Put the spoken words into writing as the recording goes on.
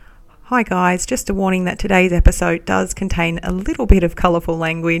Hi guys, just a warning that today's episode does contain a little bit of colourful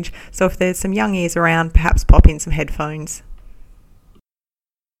language, so if there's some young ears around, perhaps pop in some headphones.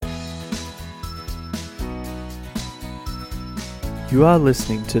 You are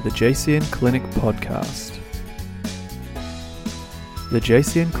listening to the JCN Clinic Podcast. The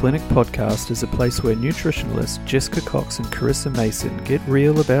JCN Clinic Podcast is a place where nutritionalists Jessica Cox and Carissa Mason get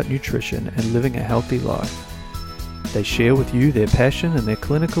real about nutrition and living a healthy life. They share with you their passion and their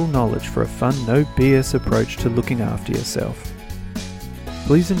clinical knowledge for a fun, no BS approach to looking after yourself.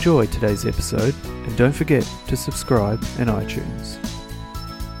 Please enjoy today's episode and don't forget to subscribe in iTunes.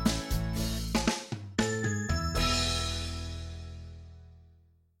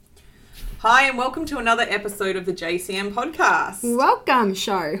 Hi and welcome to another episode of the JCN Podcast. Welcome,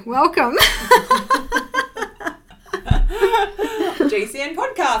 show. Welcome. JCN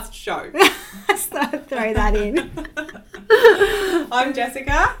Podcast Show. Throw that in. I'm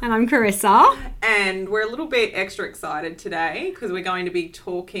Jessica. And I'm Carissa. And we're a little bit extra excited today because we're going to be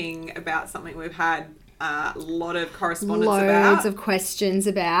talking about something we've had a lot of correspondence about. Loads of questions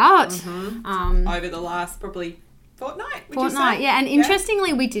about. Over the last probably fortnight, yeah. And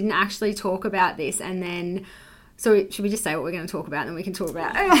interestingly, we didn't actually talk about this. And then, so should we just say what we're going to talk about and then we can talk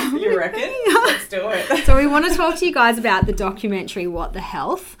about it? You reckon? Let's do it. So we want to talk to you guys about the documentary What the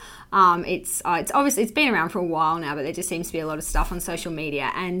Health. It's obviously, it's been around for a while now, but there just seems to be a lot of stuff on social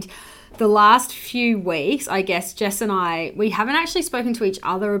media. And the last few weeks, I guess Jess and I, we haven't actually spoken to each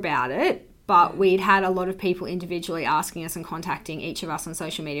other about it, but we'd had a lot of people individually asking us and contacting each of us on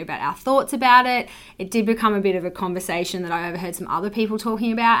social media about our thoughts about it. It did become a bit of a conversation that I overheard some other people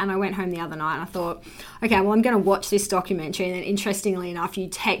talking about, and I went home the other night and I thought, okay, well, I'm going to watch this documentary. And then interestingly enough, you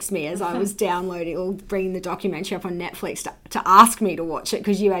text me as I was downloading or bringing the documentary up on Netflix to ask me to watch it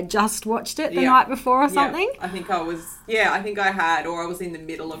because you had just watched it the night before or something. I think I had, or I was in the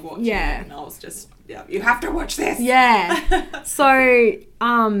middle of watching it and I was just, you have to watch this. Yeah. So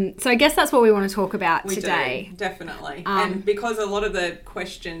I guess that's what we want to talk about today. We do, definitely. And because a lot of the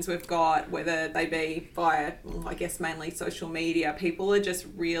questions we've got, whether they be via, I guess, mainly social media, people are just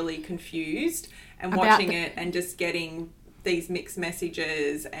really confused and watching it and just getting these mixed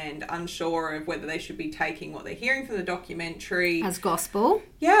messages and unsure of whether they should be taking what they're hearing from the documentary as gospel.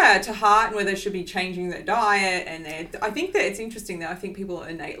 Yeah, to heart, and whether they should be changing their diet. And I think that it's interesting that I think people are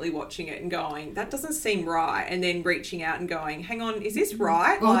innately watching it and going, that doesn't seem right, and then reaching out and going, hang on, is this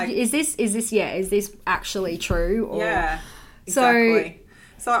right? Well, is this actually true? Or... Yeah, exactly.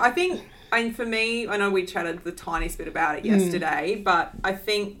 So I think, and for me, I know we chatted the tiniest bit about it yesterday, but I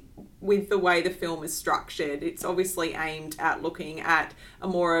think with the way the film is structured, it's obviously aimed at looking at a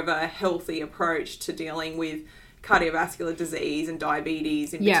more of a healthy approach to dealing with cardiovascular disease and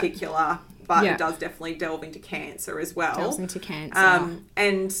diabetes in particular, but it does definitely delve into cancer as well. Delves into cancer.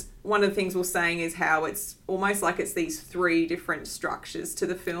 And one of the things we're saying is how it's almost like it's these three different structures to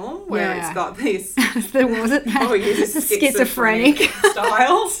the film, where it's got this... schizophrenic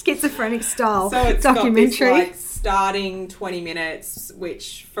style. Schizophrenic style so it's documentary. Got this, starting 20 minutes,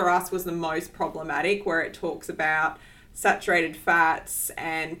 which for us was the most problematic, where it talks about saturated fats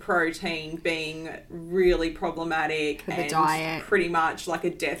and protein being really problematic for the and diet. Pretty much like a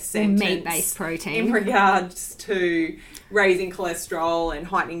death sentence. Meat-based protein. In regards to raising cholesterol and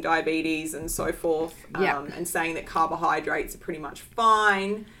heightening diabetes and so forth. And saying that carbohydrates are pretty much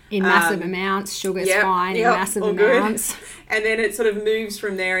fine. In massive amounts. Sugar's fine in massive amounts. And then it sort of moves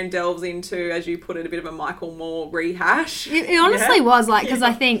from there and delves into, as you put it, a bit of a Michael Moore rehash. It honestly was like, because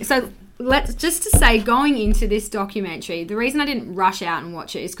I think, so let's just to say, going into this documentary, the reason I didn't rush out and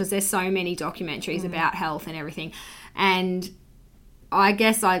watch it is because there's so many documentaries about health and everything. And I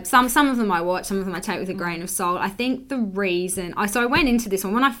guess some of them I watch, some of them I take with a grain of salt. I think the reason... I went into this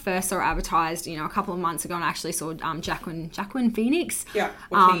one when I first saw it advertised, a couple of months ago, and I actually saw Joaquin Phoenix. Yeah,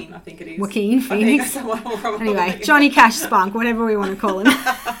 Joaquin, I think it is. Joaquin Phoenix. Anyway, Johnny Cash Spunk, whatever we want to call him.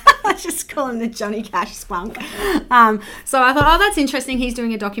 Let's just call him the Johnny Cash Spunk. So I thought, that's interesting. He's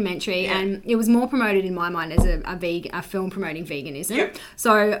doing a documentary, and it was more promoted in my mind as a film promoting veganism. Yep.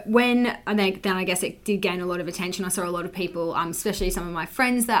 So then I guess it did gain a lot of attention. I saw a lot of people, especially some of my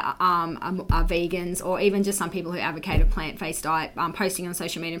friends that are vegans, or even just some people who advocate a plant-based diet, posting on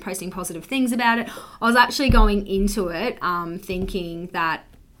social media and posting positive things about it. I was actually going into it thinking that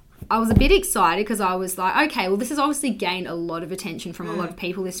I was a bit excited because I was like, okay, well, this has obviously gained a lot of attention from a lot of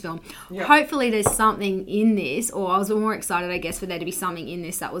people, this film. Yep. Hopefully there's something in this, or I was more excited, I guess, for there to be something in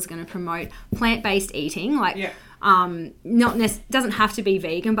this that was going to promote plant-based eating. Doesn't have to be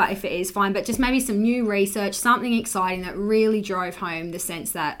vegan, but if it is, fine. But just maybe some new research, something exciting that really drove home the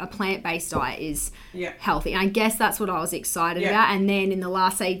sense that a plant-based diet is healthy. And I guess that's what I was excited about. And then in the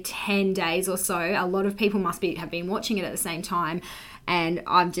last, say, 10 days or so, a lot of people have been watching it at the same time. And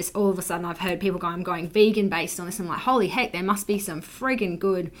I'm just, all of a sudden, I've heard people go, I'm going vegan based on this. I'm like, holy heck, there must be some friggin'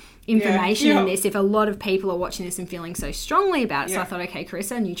 good information in this if a lot of people are watching this and feeling so strongly about it. So I thought, okay,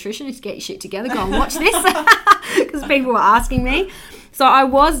 Carissa, nutritionist, get your shit together, go and watch this, because people were asking me. So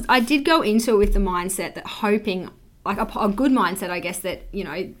I did go into it with the mindset that hoping, like a good mindset, I guess, that, you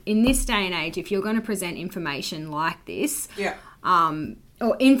know, in this day and age, if you're going to present information like this,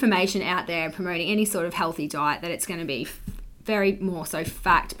 or information out there promoting any sort of healthy diet, that it's going to be very more so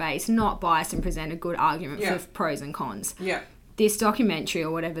fact-based, not biased, and present a good argument for pros and cons. This documentary, or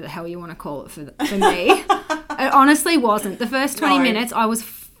whatever the hell you want to call it for me, it honestly wasn't. The first 20 minutes, I was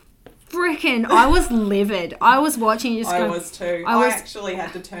livid. I was watching I was too. I actually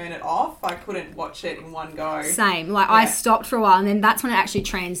had to turn it off. I couldn't watch it in one go. Same. Like, I stopped for a while, and then that's when it actually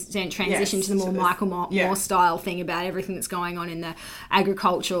transitioned to the more Michael Moore style thing about everything that's going on in the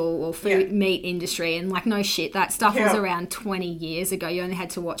agricultural or food meat industry. And like, no shit, that stuff was around 20 years ago. You only had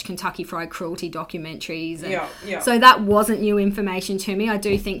to watch Kentucky Fried Cruelty documentaries. And so that wasn't new information to me. I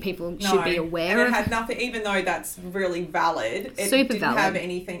do think people should be aware of it. It had nothing, even though that's really valid, it didn't have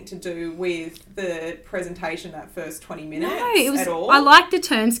anything to do with the presentation that first 20 minutes at all. I like the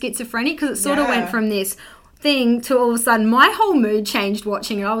term schizophrenic because it sort of went from this thing to all of a sudden my whole mood changed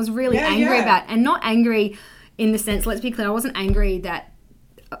watching it. I was really angry about it, and not angry in the sense, let's be clear, I wasn't angry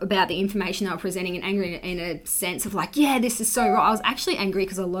about the information they were presenting, and angry in a sense of like, this is so right. I was actually angry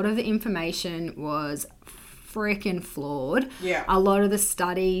because a lot of the information was freaking flawed. A lot of the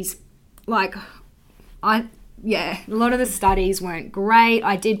studies, a lot of the studies weren't great.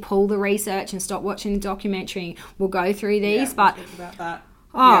 I did pull the research and stop watching the documentary. We'll go through these, but about that.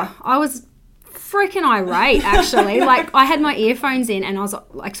 I was freaking irate, actually. Like, I had my earphones in, and I was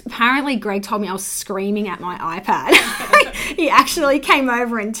like, apparently Greg told me I was screaming at my iPad. He actually came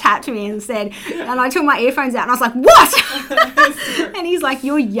over and tapped me and said, and I took my earphones out and I was like, what? And he's like,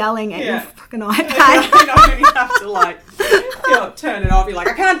 you're yelling at your fucking iPad. You have to turn it off. You're like,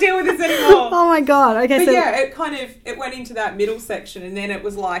 I can't deal with this anymore. Oh my God. Okay. But it went into that middle section, and then it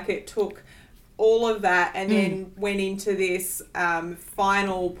was like, it took all of that and then went into this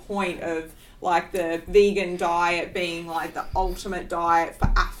final point of like the vegan diet being like the ultimate diet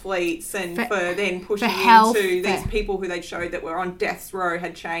for athletes, and for then pushing into these people who they showed that were on death's row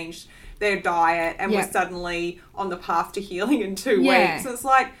had changed their diet and were suddenly on the path to healing in 2 weeks. And it's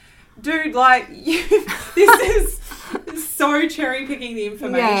like, dude, like, this is so cherry picking the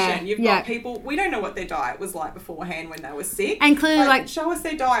information. You've got people, we don't know what their diet was like beforehand when they were sick. And clearly, like, show us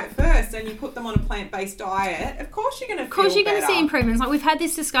their diet first, and you put them on a plant-based diet. Of course you're going to see improvements. Like, we've had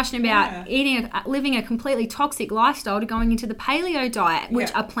this discussion about living a completely toxic lifestyle to going into the paleo diet, which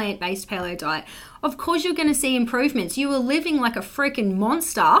a plant-based paleo diet. Of course you're going to see improvements. You were living like a freaking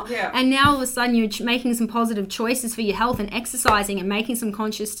monster, and now all of a sudden you're making some positive choices for your health and exercising and making some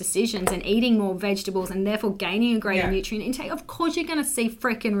conscious decisions and eating more vegetables and therefore gaining a greater nutrient intake. Of course you're going to see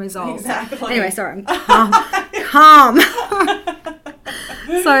freaking results. Exactly. Anyway, sorry, I'm calm.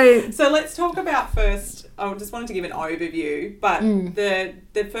 So let's talk about first, I just wanted to give an overview, but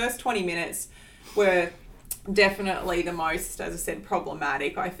the first 20 minutes were definitely the most, as I said,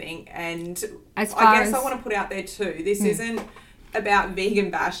 problematic, I think. And I want to put out there too, this isn't about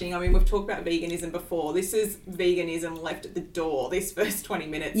vegan bashing. I mean, we've talked about veganism before. This is veganism left at the door, this first 20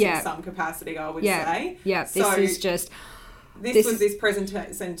 minutes in some capacity, I would say. This was this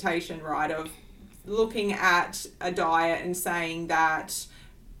presentation, right, of looking at a diet and saying that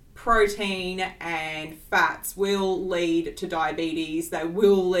protein and fats will lead to diabetes, they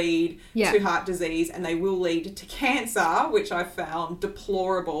will lead to heart disease, and they will lead to cancer, which I found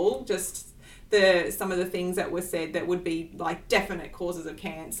deplorable. Just some of the things that were said that would be like definite causes of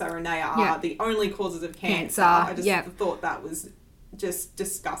cancer, and they are the only causes of cancer. I just thought that was just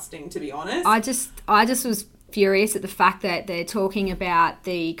disgusting, to be honest. I just was furious at the fact that they're talking about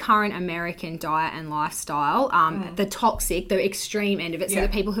the current American diet and lifestyle, the toxic, the extreme end of it, so the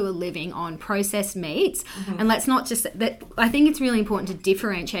people who are living on processed meats. And let's not just that. I think it's really important to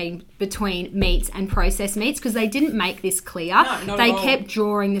differentiate between meats and processed meats, because they didn't make this clear. No, they kept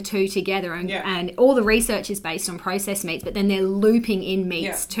drawing the two together, and all the research is based on processed meats, but then they're looping in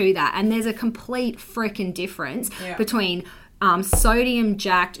meats to that, and there's a complete freaking difference between sodium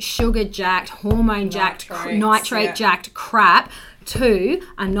jacked, sugar jacked, hormone jacked, nitrate jacked crap to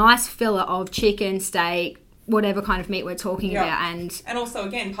a nice filler of chicken, steak, whatever kind of meat we're talking about, and also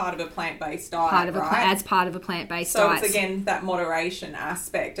again part of a plant-based diet, as part of a plant-based diet. So it's again that moderation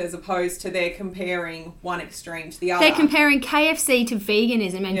aspect, as opposed to they're comparing one extreme to the other. They're comparing KFC to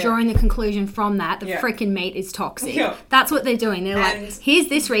veganism and drawing the conclusion from that the freaking meat is toxic. That's what they're doing. They're like, here's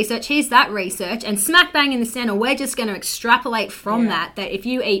this research, here's that research, and smack bang in the center, we're just going to extrapolate from that if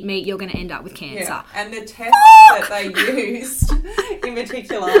you eat meat, you're going to end up with cancer. And the tests that they used, in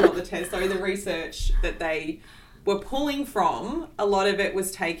particular, not the test, sorry, the research that they were pulling from, a lot of it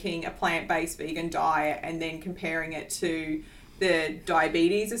was taking a plant-based vegan diet and then comparing it to the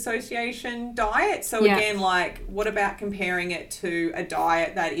Diabetes Association diet. So again, like, what about comparing it to a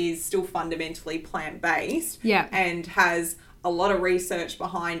diet that is still fundamentally plant-based and has a lot of research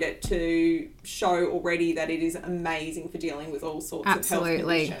behind it to show already that it is amazing for dealing with all sorts of health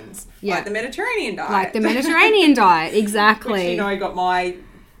conditions. Like the Mediterranean diet. Exactly. Which, got my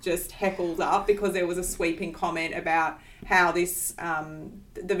just heckled up because there was a sweeping comment about how this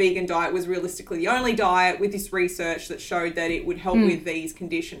the vegan diet was realistically the only diet with this research that showed that it would help with these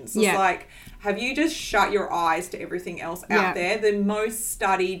conditions. It's like, have you just shut your eyes to everything else out there? The most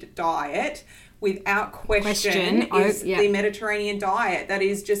studied diet, without question is the Mediterranean diet. That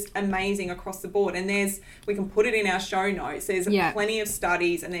is just amazing across the board. And we can put it in our show notes. There's plenty of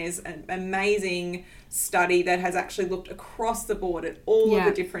studies, and there's an amazing study that has actually looked across the board at all of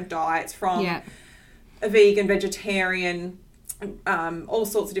the different diets, from a vegan, vegetarian, all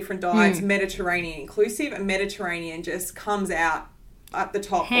sorts of different diets, Mediterranean inclusive, and Mediterranean just comes out at the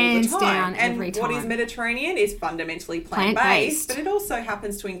top hands all the time. Down and every time. What is Mediterranean is fundamentally plant-based, but it also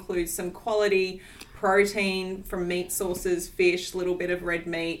happens to include some quality protein from meat sources, fish, little bit of red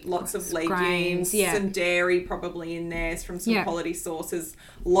meat, lots of legumes, some dairy probably in there from some quality sources,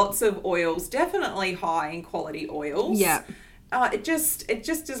 lots of oils, definitely high in quality oils. It just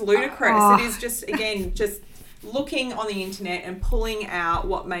is ludicrous. It is just, again, just looking on the internet and pulling out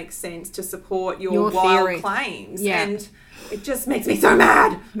what makes sense to support your wild claims. And it just makes me so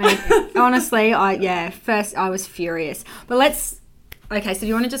mad. Honestly, first I was furious. But so do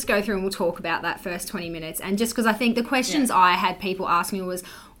you want to just go through and we'll talk about that first 20 minutes? And just because I think the questions I had people ask me was,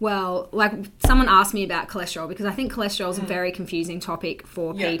 well, like someone asked me about cholesterol, because I think cholesterol is a very confusing topic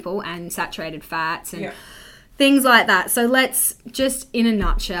for people, and saturated fats and things like that. So let's just, in a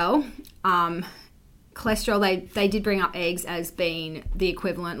nutshell, cholesterol, they did bring up eggs as being the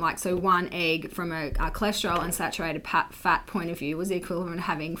equivalent, like, so one egg from a cholesterol and saturated fat point of view was the equivalent of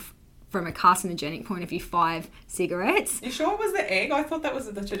having, from a carcinogenic point of view, 5 cigarettes. You sure it was the egg? I thought that was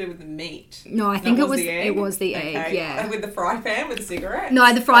to do with the meat. No, I think it was the egg, yeah. And with the fry pan with the cigarette?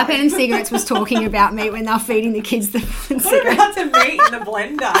 No, the fry pan and cigarettes was talking about meat when they were feeding the kids the cigarettes. What about the meat in the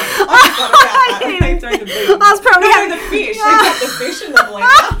blender? I forgot about that. They threw the meat. I was probably the fish. They got the fish in the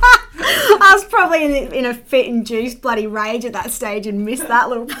blender. I was probably in a fit-induced bloody rage at that stage and missed that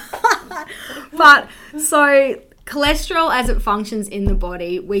little part. But, so cholesterol, as it functions in the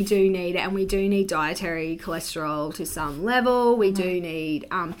body, we do need it, and we do need dietary cholesterol to some level. We do need,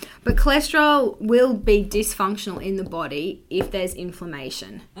 but cholesterol will be dysfunctional in the body if there's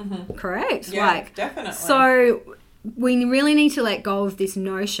inflammation. Correct? Yeah, definitely. So we really need to let go of this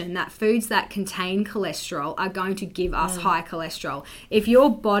notion that foods that contain cholesterol are going to give us high cholesterol. If your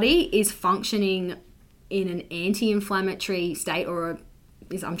body is functioning in an anti-inflammatory state, or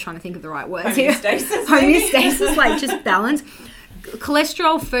I'm trying to think of the right words here. Homeostasis, like just balance.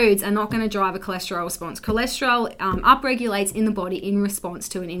 Cholesterol foods are not going to drive a cholesterol response. Cholesterol upregulates in the body in response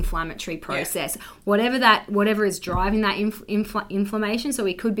to an inflammatory process. Whatever is driving that inflammation. So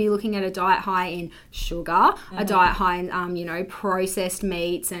we could be looking at a diet high in sugar, a diet high in processed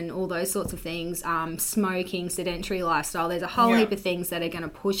meats and all those sorts of things. Smoking, sedentary lifestyle. There's a whole heap of things that are going to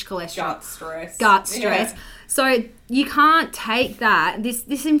push cholesterol. Gut stress. So you can't take that.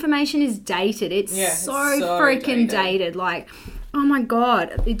 This information is dated. It's so freaking dated. Like, oh my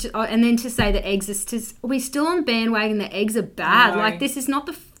God. And then to say that eggs are we still on the bandwagon that eggs are bad. Like, this is not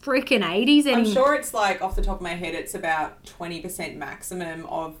the freaking 80s anymore. I'm sure it's like, off the top of my head, it's about 20% maximum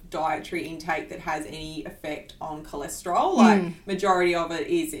of dietary intake that has any effect on cholesterol. Like, majority of it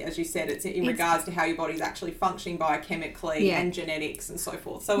is, as you said, it's in regards to how your body's actually functioning biochemically and genetics and so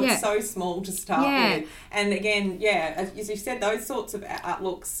forth. So it's so small to start with. And again, as you said, those sorts of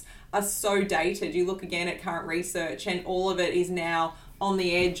outlooks are so dated. You look again at current research and all of it is now on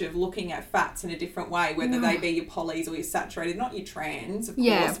the edge of looking at fats in a different way, whether they be your polys or your saturated, not your trans, of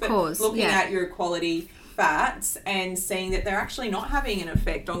course, but looking at your quality fats and seeing that they're actually not having an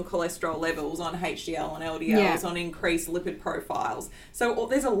effect on cholesterol levels, on HDL, on LDLs, on increased lipid profiles. So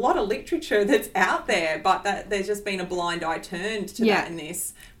there's a lot of literature that's out there, but there's just been a blind eye turned to that in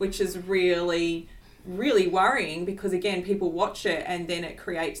this, which is really really worrying because, again, people watch it and then it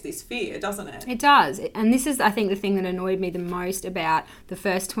creates this fear, doesn't it? It does. And this is, I think, the thing that annoyed me the most about the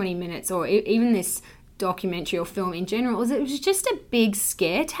first 20 minutes or even this documentary or film in general was it was just a big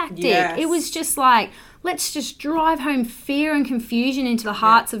scare tactic. Yes. It was just like, let's just drive home fear and confusion into the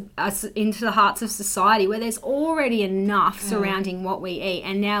hearts of us, into the hearts of society where there's already enough surrounding what we eat,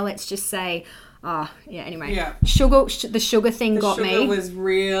 and now let's just say, anyway. Yeah. The sugar thing got me. The sugar was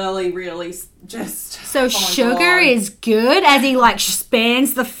really, really just... So sugar is good as he like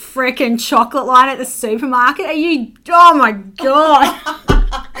spans the frickin' chocolate line at the supermarket. Are you... Oh my God.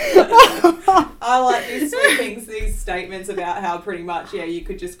 I like these statements about how pretty much, you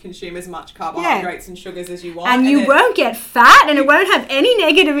could just consume as much carbohydrates and sugars as you want. And you won't get fat and it won't have any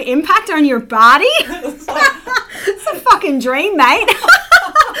negative impact on your body. It's a fucking dream, mate.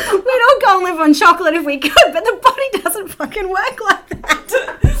 We'd all go and live on chocolate if we could, but the body doesn't fucking work like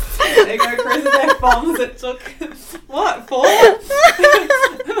that. There you go, Chris, F-bombs. It took, what, 4?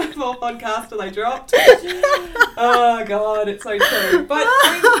 4 podcasts till they dropped. Oh, God, it's so true. But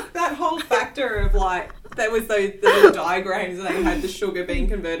that whole factor of, like, there was the little diagrams and they had the sugar being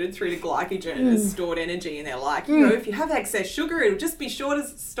converted through to glycogen as stored energy, and they're like, if you have excess sugar, it'll just be stored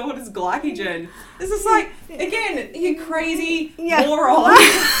as glycogen. It's just like, again, you crazy moron.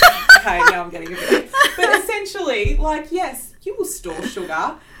 Okay, now I'm getting a bit. But essentially, like, yes, you will store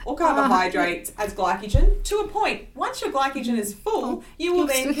sugar or carbohydrates as glycogen to a point. Once your glycogen is full, you will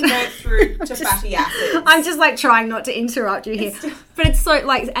then convert through to fatty acids. I'm just like trying not to interrupt you here. But it's so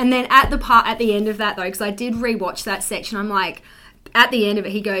like, and then at the end of that though, because I did rewatch that section, I'm like, at the end of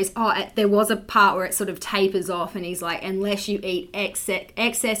it, he goes, there was a part where it sort of tapers off and he's like, unless you eat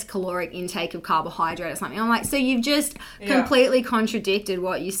excess caloric intake of carbohydrate or something. I'm like, so you've just completely contradicted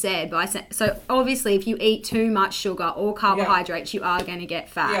what you said. So obviously if you eat too much sugar or carbohydrates, you are going to get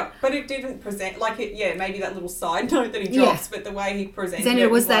fat. Yeah, but it didn't present, like, maybe that little side note that he drops, but the way he presented then it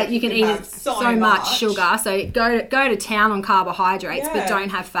was like, that you can eat so much sugar, so go to town on carbohydrates, but don't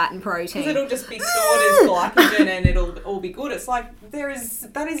have fat and protein. Because it'll just be stored as glycogen and it'll all be good. It's like,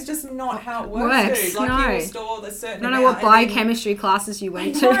 that is just not how it works, dude. Like, you will store a certain amount. I don't know what biochemistry classes you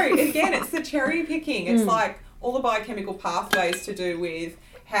went to. No, again, it's the cherry picking. It's like all the biochemical pathways to do with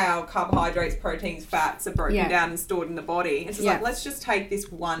how carbohydrates, proteins, fats are broken down and stored in the body. It's just like, let's just take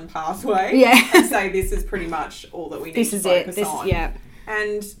this one pathway and say this is pretty much all that we need to focus on.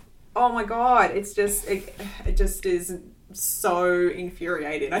 And, oh my God, it's just, it just is so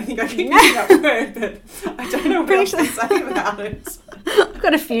infuriating. I think I keep using that word, but I don't know what else to say about it. I've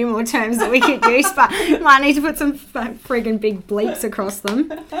got a few more terms that we could use, but might need to put some friggin' big bleeps across them.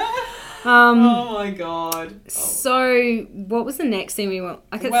 Oh my God. So what was the next thing we want?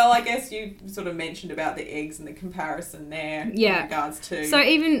 Well, I guess you sort of mentioned about the eggs and the comparison there in regards to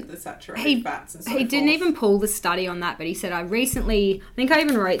the saturated fats and so forth. He didn't even pull the study on that, but he said, I think I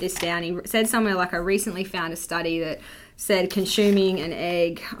even wrote this down. He said somewhere like, I recently found a study that said consuming an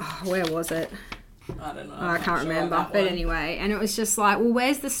egg, where was it? I don't know. I can't remember. But anyway, and it was just like, well,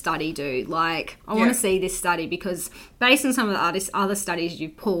 where's the study, dude? Like, I want to see this study because based on some of the other studies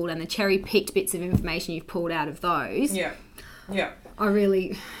you've pulled and the cherry-picked bits of information you've pulled out of those. Yeah.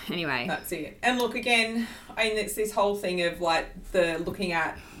 Anyway. That's it. And look, again, I mean, it's this whole thing of like looking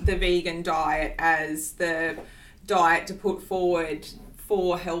at the vegan diet as the diet to put forward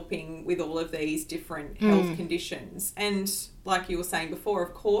for helping with all of these different health conditions. And like you were saying before,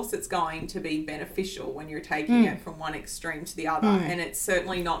 of course it's going to be beneficial when you're taking it from one extreme to the other. And it's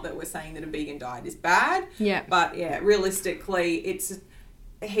certainly not that we're saying that a vegan diet is bad. Yeah. But realistically,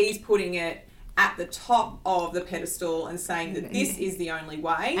 he's putting it at the top of the pedestal and saying that this is the only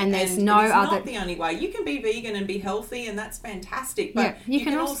way. And there's it's not the only way. You can be vegan and be healthy, and that's fantastic. But you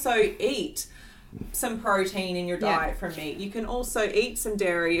can also eat some protein in your diet from meat. You can also eat some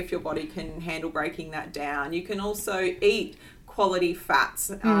dairy if your body can handle breaking that down. You can also eat quality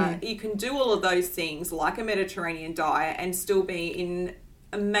fats. You can do all of those things like a Mediterranean diet and still be in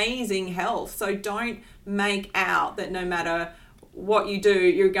amazing health. So don't make out that no matter what you do,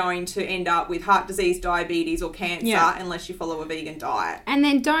 you're going to end up with heart disease, diabetes or cancer unless you follow a vegan diet. And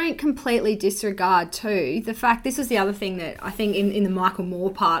then don't completely disregard too the fact, this was the other thing that I think in the Michael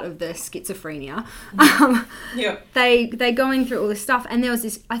Moore part of the schizophrenia, they going through all this stuff, and there was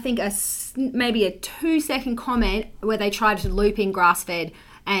this, I think maybe a 2-second comment where they tried to loop in grass-fed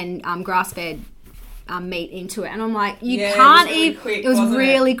and grass-fed meat into it, and I'm like, you can't eat. It was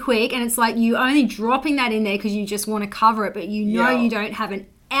really quick, and it's like you only dropping that in there because you just want to cover it, but you know you don't have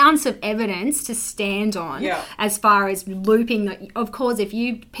ounce of evidence to stand on as far as looping. Of course, if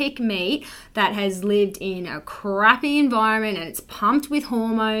you pick meat that has lived in a crappy environment and it's pumped with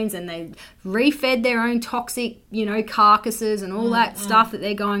hormones and they've refed their own toxic, carcasses and all that stuff that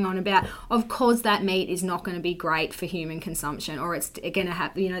they're going on about, of course that meat is not going to be great for human consumption, or it's going to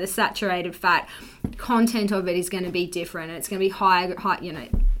have, the saturated fat content of it is going to be different. And it's going to be high,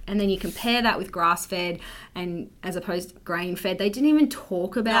 and then you compare that with grass-fed and as opposed to grain-fed. They didn't even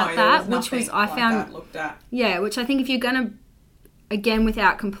talk about that, which was I found looked at. Yeah, which I think if you're going to, again,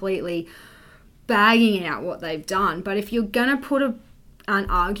 without completely bagging out what they've done, but if you're going to put an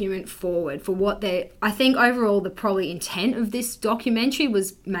argument forward for what I think overall the probably intent of this documentary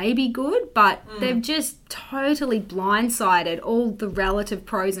was maybe good, but they've just totally blindsided all the relative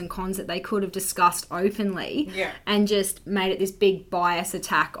pros and cons that they could have discussed openly and just made it this big bias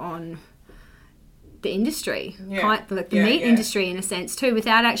attack on the industry, the meat industry in a sense too,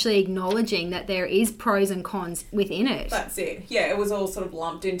 without actually acknowledging that there is pros and cons within it. That's it. Yeah, it was all sort of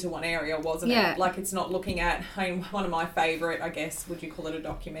lumped into one area, wasn't it? Like, it's not looking at, one of my favourite, I guess, would you call it a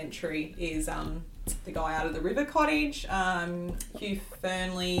documentary, is the guy out of the River Cottage, Hugh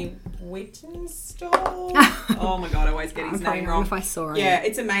Fernley Whittenstall. Oh my God, I always get his name wrong. If I saw it. Yeah,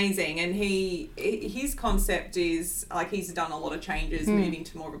 it's amazing, and his concept is, like, he's done a lot of changes, moving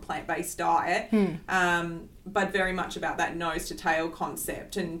to more of a plant-based diet, but very much about that nose to tail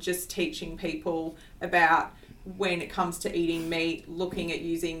concept and just teaching people about when it comes to eating meat, looking at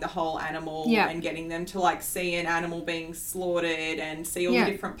using the whole animal and getting them to, like, see an animal being slaughtered and see all the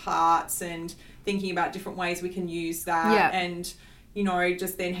different parts and thinking about different ways we can use that and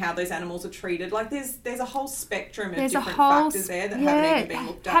just then how those animals are treated. Like, there's a whole spectrum of different factors there that haven't even been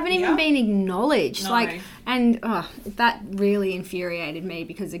looked at. Haven't even been acknowledged. No. That really infuriated me,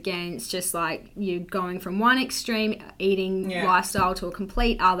 because again, it's just like you're going from one extreme eating lifestyle to a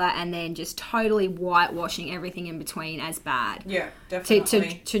complete other, and then just totally whitewashing everything in between as bad. Yeah,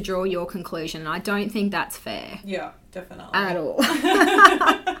 definitely. To draw your conclusion. And I don't think that's fair. Yeah, definitely. At all.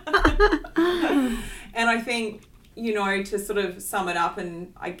 And I think, to sort of sum it up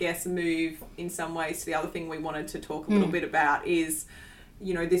and I guess move in some ways to the other thing we wanted to talk a little bit about is,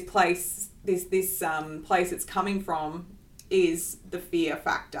 this place, this place it's coming from is the fear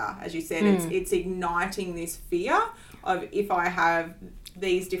factor. As you said, it's igniting this fear of, if I have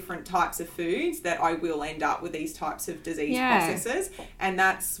these different types of foods, that I will end up with these types of disease processes. And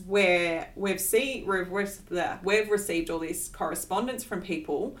that's where we've received all this correspondence from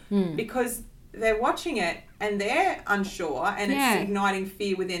people because they're watching it and they're unsure, and it's igniting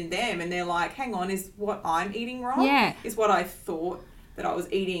fear within them, and they're like, hang on, is what I'm eating wrong? Is what I thought that I was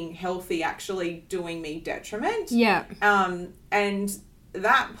eating healthy actually doing me detriment? And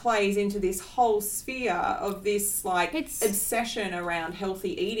that plays into this whole sphere of this obsession around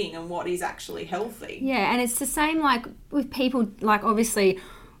healthy eating and what is actually healthy. Yeah, and it's the same like with people, like obviously,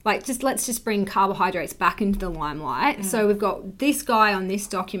 like let's just bring carbohydrates back into the limelight. So we've got this guy on this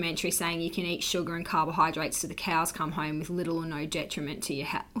documentary saying you can eat sugar and carbohydrates till the cows come home with little or no detriment to your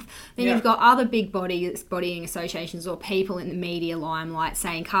health. Then you've got other big bodying associations or people in the media limelight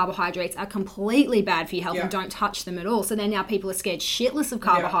saying carbohydrates are completely bad for your health and don't touch them at all. So then now people are scared shitless of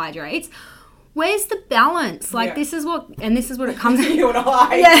carbohydrates. Where's the balance? Like this is what it comes to. You and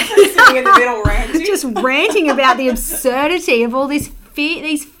I sitting in the middle ranting. Just ranting about the absurdity of all these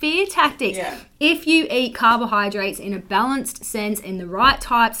fear tactics. If you eat carbohydrates in a balanced sense, in the right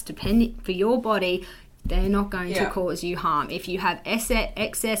types, depending for your body, they're not going to cause you harm. If you have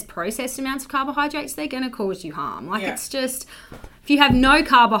excess processed amounts of carbohydrates, they're going to cause you harm. Like it's just, if you have no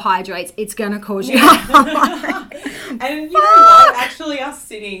carbohydrates, it's going to cause you harm. And you know what? Actually, us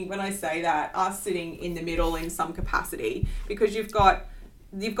sitting in the middle in some capacity, because you've got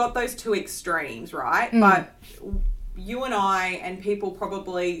those two extremes, right? But you and I and people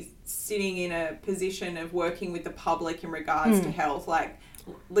probably sitting in a position of working with the public in regards to health, like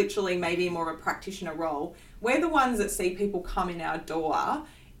literally maybe more of a practitioner role, we're the ones that see people come in our door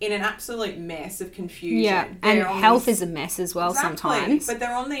in an absolute mess of confusion. Yeah, and health is a mess as well sometimes. But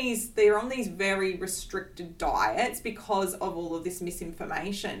they're on these very restricted diets because of all of this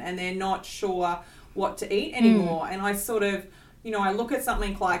misinformation, and they're not sure what to eat anymore. And I sort of, I look at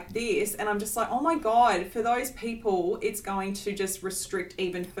something like this and I'm just like, oh my God, for those people, it's going to just restrict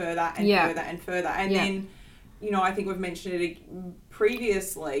even further and further and further. And then, I think we've mentioned it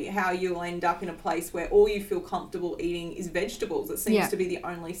previously, how you'll end up in a place where all you feel comfortable eating is vegetables. It seems to be the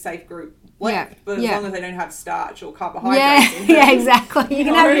only safe group left. But as long as they don't have starch or carbohydrates in them. Yeah, exactly. You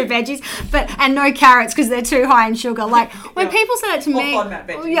can have your veggies, and no carrots because they're too high in sugar. Like, when people say that to me... FODMAP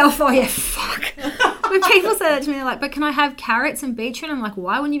veggies. Fuck. when people say that to me, they're like, but can I have carrots and beetroot? I'm like,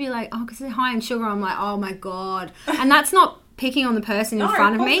 why wouldn't you be like, oh, because they're high in sugar? I'm like, oh my God. And that's not picking on the person in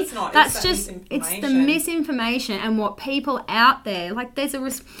front of me. It's not. That's it's the misinformation and what people out there, like there's a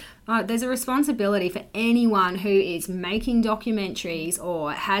responsibility for anyone who is making documentaries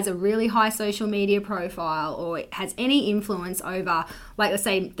or has a really high social media profile or has any influence over, like, let's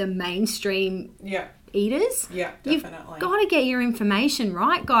say, the mainstream eaters. Yeah, definitely. You've got to get your information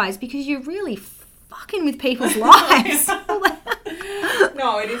right, guys, because you're really fucking with people's lives.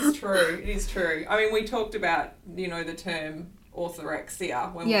 No, it is true. It is true. I mean, we talked about, the term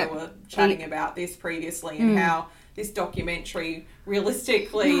orthorexia when we were chatting about this previously and how this documentary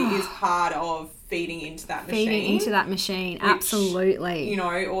realistically is part of feeding into that machine. Absolutely.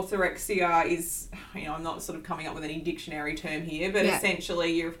 Orthorexia is, I'm not sort of coming up with any dictionary term here, but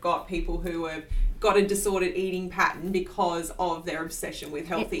essentially you've got people who have got a disordered eating pattern because of their obsession with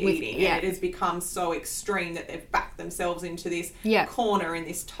healthy eating. And it has become so extreme that they've backed themselves into this corner in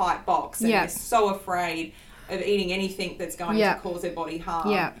this tight box and they're so afraid of eating anything that's going to cause their body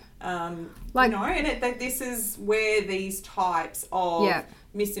harm. This is where these types of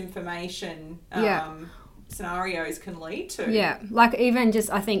misinformation scenarios can lead to. Yeah, like even just,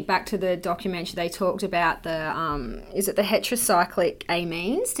 I think back to the documentary, they talked about the, is it the heterocyclic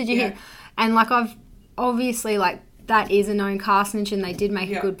amines? Did you hear? And like I've obviously, like, that is a known carcinogen. They did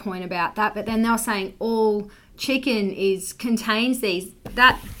make a good point about that, but then they were saying all chicken contains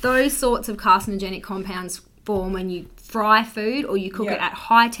those sorts of carcinogenic compounds form when you fry food or you cook it at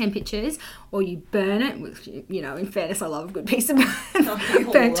high temperatures or you burn it, which, in fairness, I love a good piece of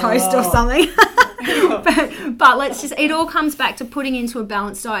burnt toast or something. but it all comes back to putting into a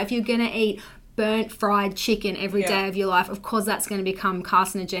balanced diet. If you're going to eat burnt fried chicken every day of your life, of course that's going to become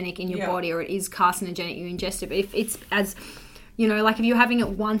carcinogenic in your body, or it is carcinogenic, you ingest it. But if it's as, like if you're having it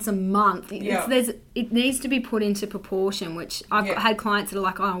once a month, it needs to be put into proportion, which I've had clients that are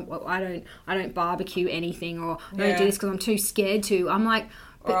like, oh, well, I don't barbecue anything, or I don't do this because I'm too scared to. I'm like...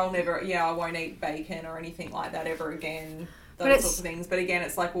 Or I won't eat bacon or anything like that ever again. Those sorts of things. But again,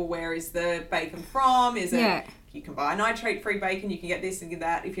 it's like, well, where is the bacon from? Is it... You can buy nitrate-free bacon, you can get this and get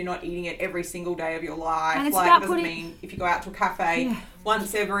that if you're not eating it every single day of your life. And it's it doesn't mean if you go out to a cafe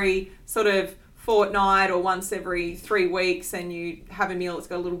once every sort of fortnight or once every 3 weeks and you have a meal that's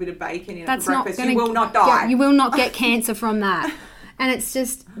got a little bit of bacon in it for breakfast, you will not die. You will not get cancer from that. And it's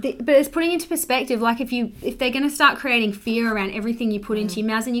just, but it's putting into perspective, like if they're going to start creating fear around everything you put into your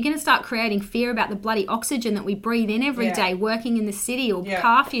mouth, and you're going to start creating fear about the bloody oxygen that we breathe in every day, working in the city or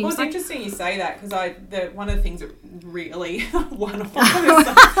car fumes. Well, it's interesting you say that, because one of the things that really wonderful because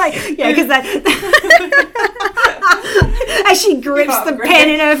that as she grips the pen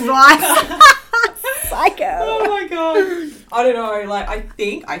in her flies. Psycho. Oh my God. I don't know, like I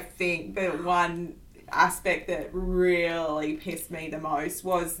think that one aspect that really pissed me the most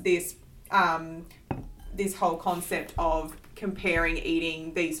was this whole concept of comparing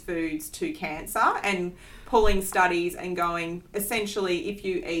eating these foods to cancer and pulling studies and going, essentially, if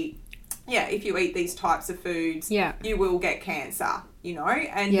you eat these types of foods, you will get cancer,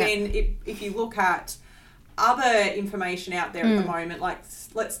 and then if you look at other information out there at the moment, like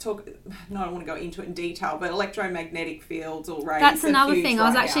let's talk, no, I don't want to go into it in detail, but electromagnetic fields or rays. That's another thing. I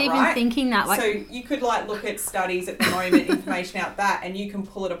was actually even thinking that. So you could look at studies at the moment, information out that, and you can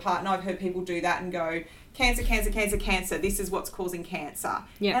pull it apart. And I've heard people do that and go, cancer, this is what's causing cancer.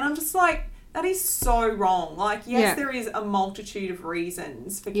 Yeah. And I'm just like, that is so wrong. Like, yes, there is a multitude of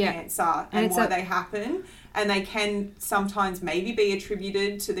reasons for cancer and why they happen. And they can sometimes maybe be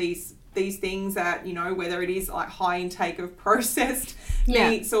attributed to these things that, whether it is like high intake of processed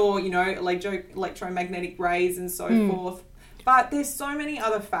meats or, electromagnetic rays and so forth. But there's so many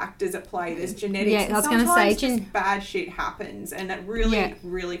other factors at play. There's genetics. Yeah, I was going to say, just bad shit happens. And that really,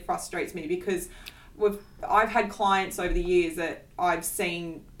 really frustrates me, because I've had clients over the years that I've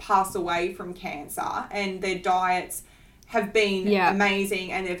seen pass away from cancer, and their diets have been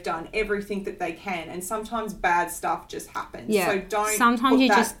amazing and they've done everything that they can, and sometimes bad stuff just happens. So don't sometimes put you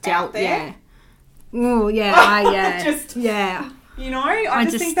that just out there. Oh yeah, I just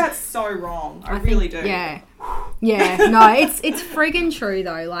think that's so wrong. I really do. No, it's friggin' true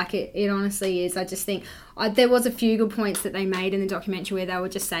though. Like it honestly is. I just think there was a few good points that they made in the documentary where they were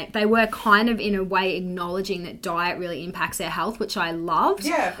just saying, they were kind of in a way acknowledging that diet really impacts their health, which I loved.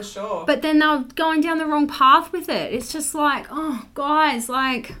 Yeah, for sure. But then they were going down the wrong path with it. It's just like, oh guys,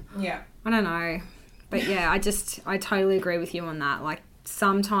 like, I don't know. But I totally agree with you on that. Like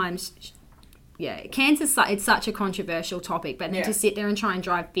sometimes, cancer's it's such a controversial topic, but then to sit there and try and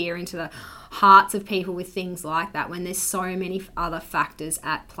drive fear into the hearts of people with things like that when there's so many other factors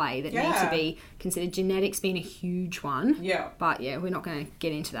at play that need to be considered, genetics being a huge one. But we're not going to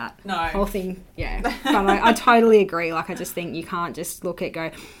get into that whole thing. But I totally agree. Like, I just think you can't just look at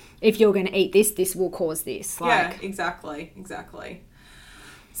go, if you're going to eat this will cause this. Like, exactly.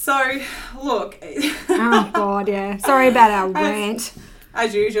 So, look. Oh, God, sorry about our rant.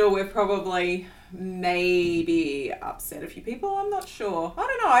 As usual, we're probably maybe upset a few people. I'm not sure. I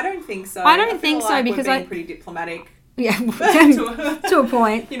don't know. I don't think so. I don't think so because we're being pretty diplomatic. Yeah, to a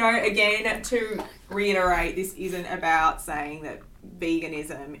point. You know, again, to reiterate, this isn't about saying that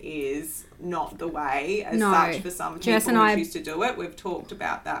veganism is not the way as such for some people who choose to do it. We've talked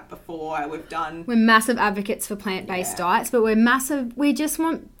about that before. We're massive advocates for plant-based diets, but we just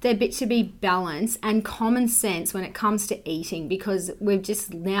want there to be balance and common sense when it comes to eating, because we've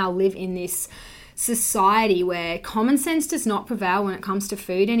just now live in this society where common sense does not prevail when it comes to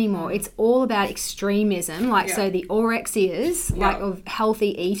food anymore. It's all about extremism, so the orexias, of healthy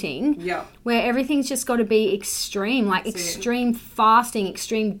eating, where everything's just got to be extreme, like extreme fasting,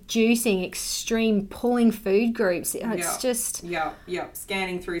 extreme juicing, extreme pulling food groups. It's just...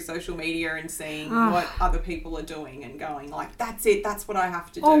 Scanning through social media and seeing what other people are doing and going like, that's it, that's what I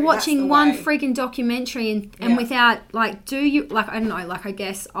have to do. Or watching one freaking documentary and without, like, I don't know, like, I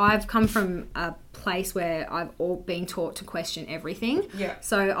guess I've come from a place where I've all been taught to question everything.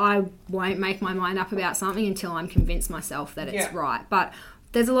 So I won't make my mind up about something until I'm convinced myself that it's right. But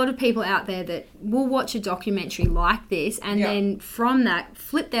there's a lot of people out there that will watch a documentary like this and then from that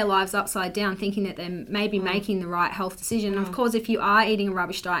flip their lives upside down, thinking that they're maybe making the right health decision. And of course, if you are eating a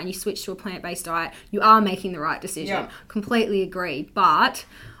rubbish diet and you switch to a plant-based diet, you are making the right decision. Completely agree. But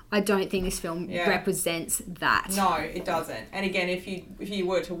I don't think this film represents that. No, it doesn't. And again, if you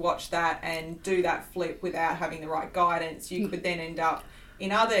were to watch that and do that flip without having the right guidance, you could then end up in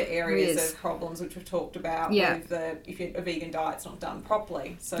other areas of problems which we've talked about with if a vegan diet's not done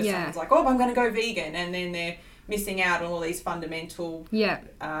properly. So someone's like, I'm going to go vegan, and then they're missing out on all these fundamental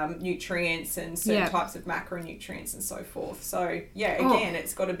nutrients and certain types of macronutrients and so forth. So again,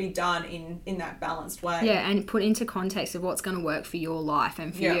 it's got to be done in that balanced way. And put into context of what's going to work for your life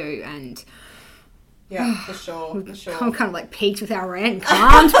and for you. And for sure. I'm kind of like peaked with our rant and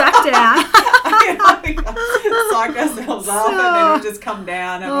calmed back down. Psych ourselves up and then we'll just come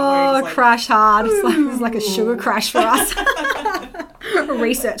down. And crash hard. It's like a sugar crash for us. A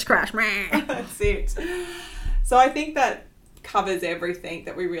research crash. That's it. So I think that covers everything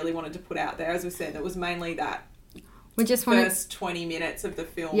that we really wanted to put out there. As we said, it was mainly that first 20 minutes of the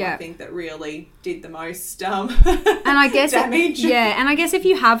film, I think, that really did the most and I guess damage. And I guess if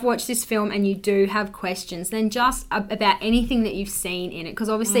you have watched this film and you do have questions, then just about anything that you've seen in it, because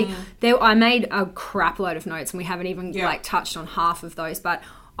obviously I made a crap load of notes and we haven't even touched on half of those, but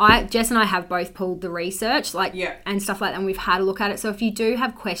Jess and I have both pulled the research and stuff like that, and we've had a look at it. So if you do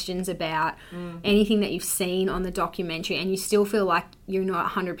have questions about anything that you've seen on the documentary and you still feel like you're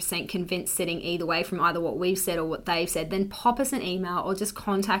not 100% convinced sitting either way from either what we've said or what they've said, then pop us an email or just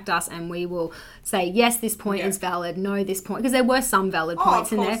contact us and we will say, yes, this point is valid, no, this point, because there were some valid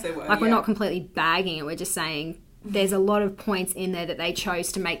points in there. We're not completely bagging it, we're just saying there's a lot of points in there that they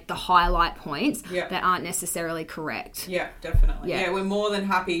chose to make the highlight points that aren't necessarily correct. Yeah, definitely. Yeah, we're more than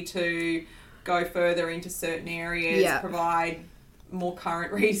happy to go further into certain areas, provide more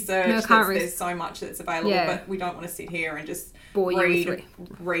current research. There's so much that's available, but we don't want to sit here and just read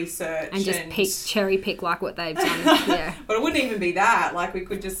research and just cherry pick like what they've done. But it wouldn't even be that. Like, we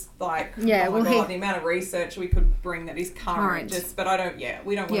could just God, the amount of research we could bring that is current. But I don't.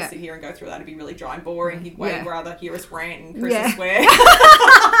 We don't want to sit here and go through that. It'd be really dry and boring. He'd way rather hear us rant and Chris swear. I'm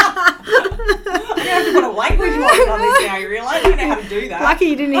gonna have to put a language warning on this now. You realise? I don't know how to do that. Lucky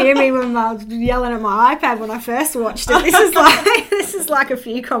you didn't hear me when I was yelling at my iPad when I first watched it. This is like a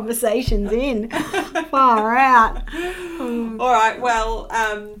few conversations in. Far out. All right. Well,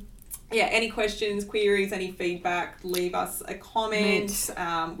 any questions, queries, any feedback, leave us a comment.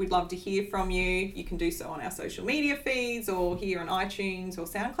 We'd love to hear from you. You can do so on our social media feeds or here on iTunes or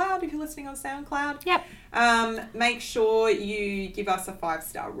SoundCloud if you're listening on SoundCloud. Make sure you give us a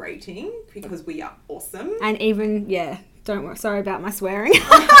 5-star rating because we are awesome. And even, don't worry, sorry about my swearing.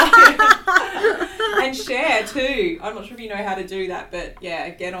 And share too. I'm not sure if you know how to do that, but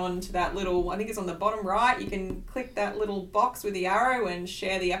get on to that little, I think it's on the bottom right. You can click that little box with the arrow and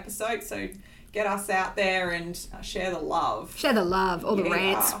share the episode. So get us out there and share the love. Share the love, or the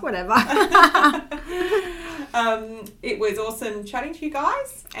rants, whatever. It was awesome chatting to you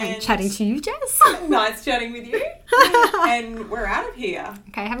guys. And chatting to you, Jess. Nice chatting with you. And we're out of here.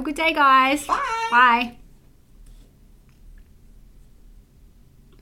 Okay, have a good day, guys. Bye. Bye.